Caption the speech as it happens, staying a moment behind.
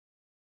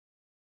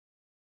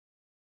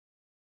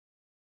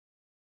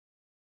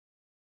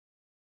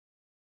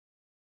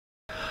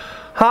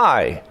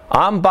Hi,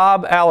 I'm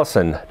Bob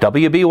Allison,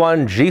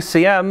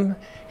 WB1GCM,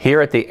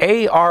 here at the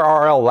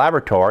ARRL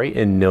laboratory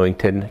in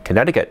Newington,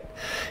 Connecticut.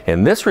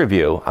 In this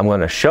review, I'm going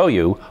to show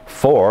you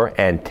 4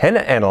 antenna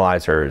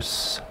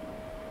analyzers.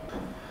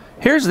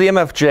 Here's the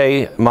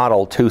MFJ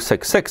Model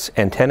 266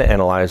 antenna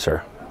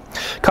analyzer.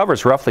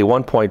 Covers roughly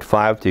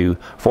 1.5 to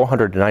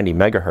 490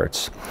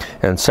 megahertz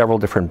in several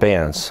different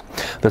bands.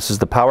 This is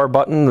the power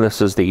button,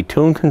 this is the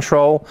tune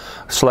control.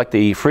 Select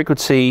the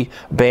frequency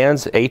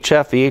bands,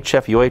 HF,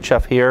 VHF,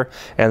 UHF here,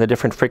 and the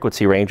different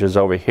frequency ranges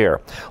over here.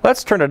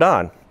 Let's turn it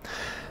on.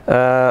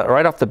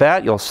 Right off the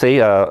bat, you'll see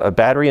a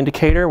battery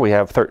indicator. We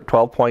have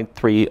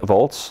 12.3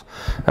 volts.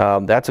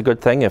 That's a good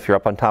thing if you're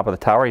up on top of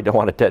the tower. You don't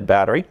want a dead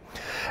battery.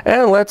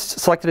 And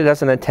let's select it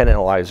as an antenna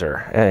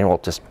analyzer. And we'll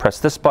just press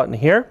this button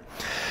here.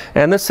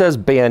 And this says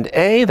band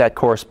A. That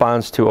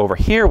corresponds to over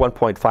here,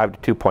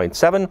 1.5 to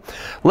 2.7.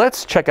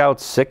 Let's check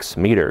out 6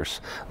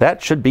 meters.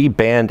 That should be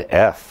band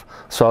F.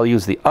 So I'll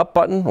use the up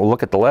button. We'll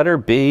look at the letter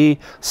B,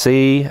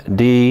 C,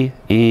 D,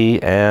 E,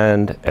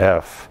 and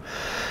F.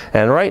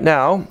 And right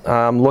now,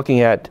 I'm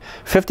looking at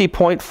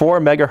 50.4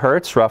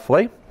 megahertz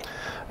roughly.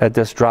 Let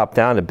this drop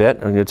down a bit,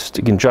 and you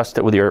can adjust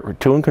it with your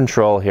tune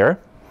control here.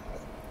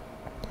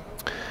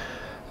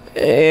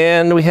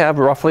 And we have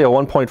roughly a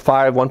 1.5,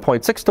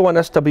 1.6 to 1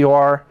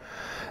 SWR,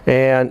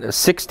 and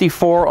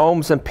 64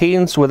 ohms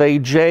impedance with a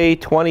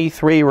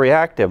J23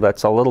 reactive.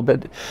 That's a little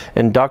bit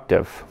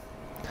inductive.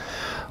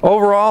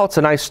 Overall, it's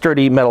a nice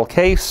sturdy metal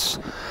case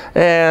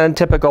and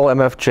typical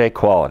MFJ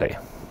quality.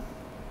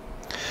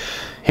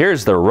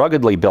 Here's the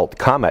ruggedly built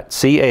Comet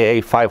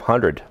CAA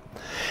 500.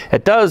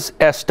 It does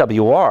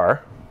SWR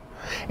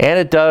and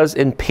it does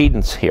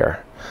impedance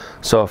here.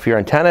 So if your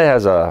antenna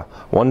has a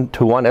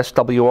 1-to-1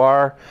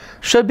 SWR,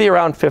 should be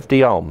around 50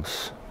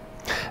 ohms.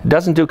 It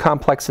doesn't do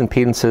complex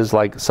impedances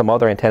like some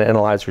other antenna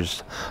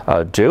analyzers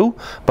do,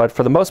 but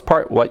for the most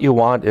part what you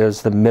want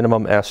is the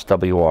minimum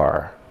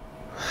SWR.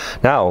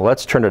 Now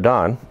let's turn it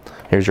on.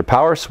 Here's your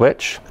power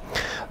switch.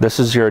 This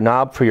is your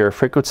knob for your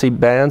frequency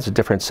bands at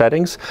different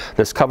settings.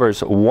 This covers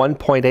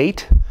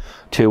 1.8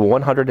 to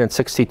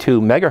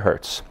 162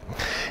 megahertz.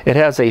 It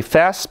has a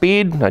fast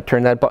speed, I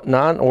turn that button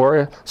on, or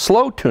a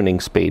slow tuning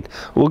speed.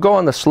 We'll go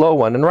on the slow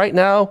one, and right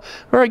now,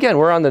 we're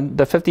on the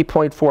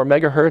 50.4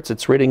 megahertz.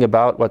 It's reading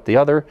about what the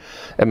other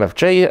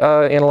MFJ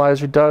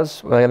analyzer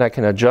does, and I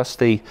can adjust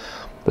the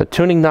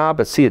tuning knob,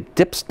 but see it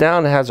dips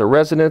down. It has a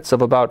resonance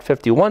of about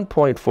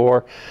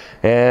 51.4,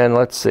 and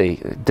let's see,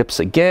 it dips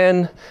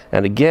again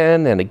and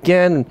again and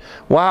again.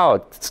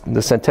 Wow,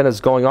 this antenna is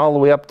going all the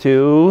way up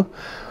to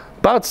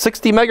about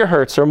 60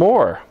 megahertz or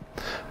more.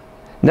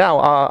 Now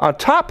on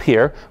top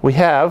here we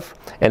have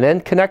an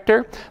end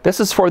connector. This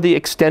is for the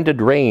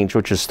extended range,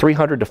 which is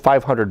 300 to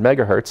 500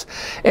 megahertz.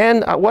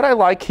 And what I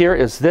like here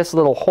is this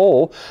little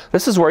hole.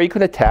 This is where you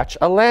can attach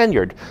a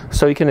lanyard.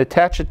 So you can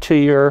attach it to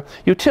your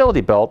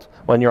utility belt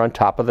when you're on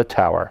top of the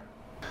tower.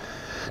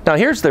 Now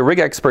here's the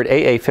Expert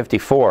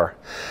A50.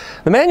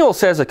 The manual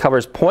says it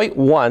covers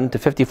 0.1 to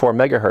 54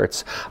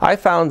 megahertz. I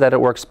found that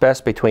it works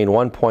best between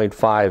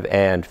 1.5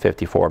 and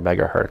 54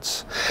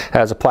 megahertz. It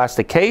has a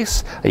plastic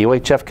case, a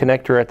UHF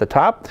connector at the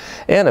top,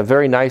 and a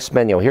very nice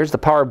menu. Here's the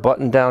power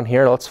button down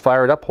here. Let's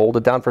fire it up. Hold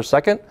it down for a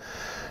second.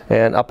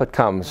 And up it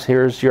comes.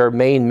 Here's your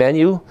main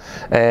menu,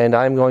 and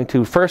I'm going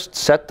to first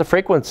set the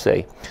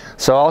frequency.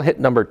 So I'll hit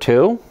number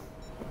 2.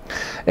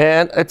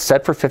 And it's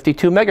set for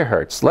 52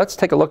 megahertz. Let's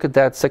take a look at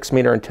that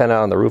 6-meter antenna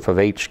on the roof of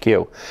HQ.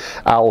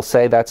 I'll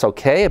say that's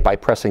okay by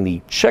pressing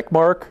the check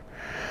mark.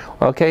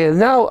 Okay, and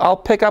now I'll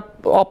pick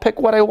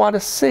what I want to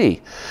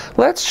see.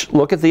 Let's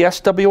look at the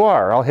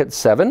SWR. I'll hit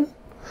 7,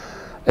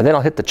 and then I'll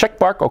hit the check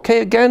mark,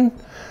 okay again,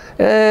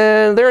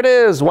 and there it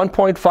is,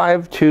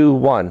 1.5 to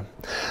 1.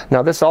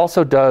 Now this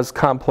also does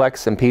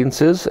complex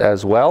impedances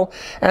as well,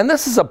 and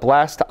this is a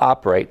blast to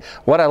operate.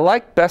 What I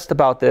like best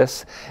about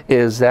this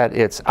is that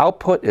its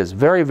output is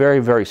very, very,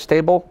 very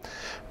stable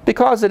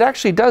because it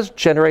actually does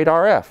generate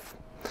RF.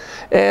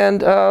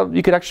 And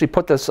you could actually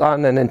put this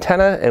on an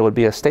antenna. It would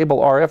be a stable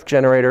RF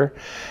generator,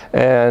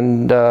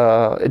 and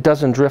it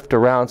doesn't drift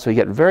around, so you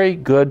get very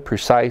good,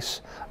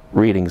 precise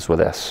readings with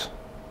this.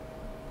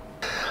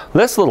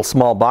 This little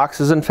small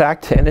box is in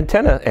fact an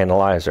antenna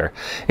analyzer.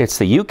 It's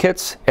the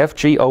UKITS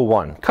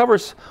FG01.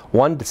 Covers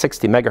 1 to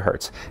 60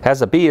 megahertz.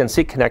 Has a B and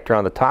C connector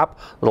on the top,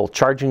 little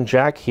charging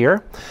jack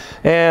here,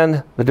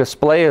 and the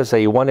display is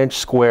a 1-inch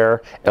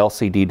square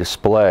LCD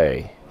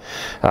display.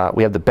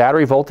 We have the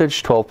battery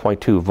voltage,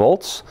 12.2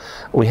 volts.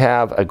 We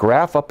have a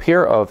graph up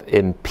here of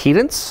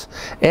impedance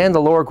and the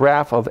lower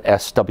graph of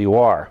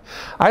SWR.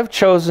 I've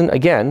chosen,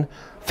 again,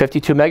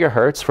 52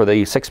 megahertz for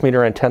the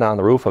 6-meter antenna on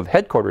the roof of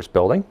headquarters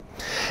building,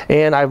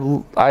 and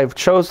I've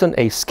chosen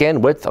a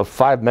scan width of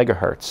 5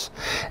 megahertz.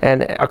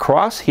 And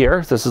across here,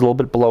 this is a little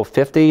bit below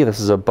 50, this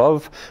is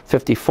above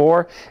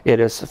 54, it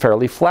is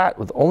fairly flat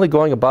with only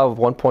going above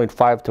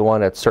 1.5 to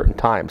 1 at certain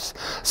times.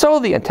 So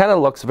the antenna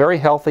looks very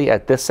healthy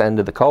at this end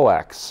of the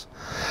coax.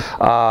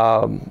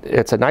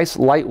 It's a nice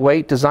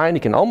lightweight design.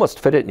 You can almost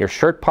fit it in your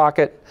shirt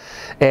pocket,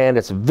 and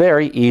it's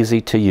very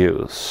easy to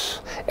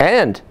use.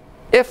 And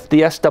If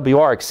the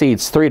SWR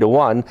exceeds 3 to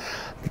 1,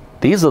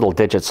 these little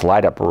digits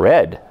light up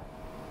red.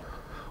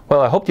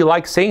 Well, I hope you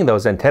like seeing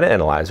those antenna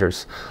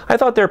analyzers. I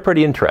thought they were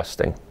pretty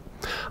interesting.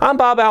 I'm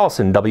Bob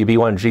Allison,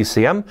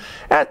 WB1GCM,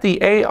 at the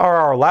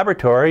ARRL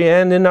laboratory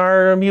and in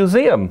our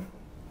museum.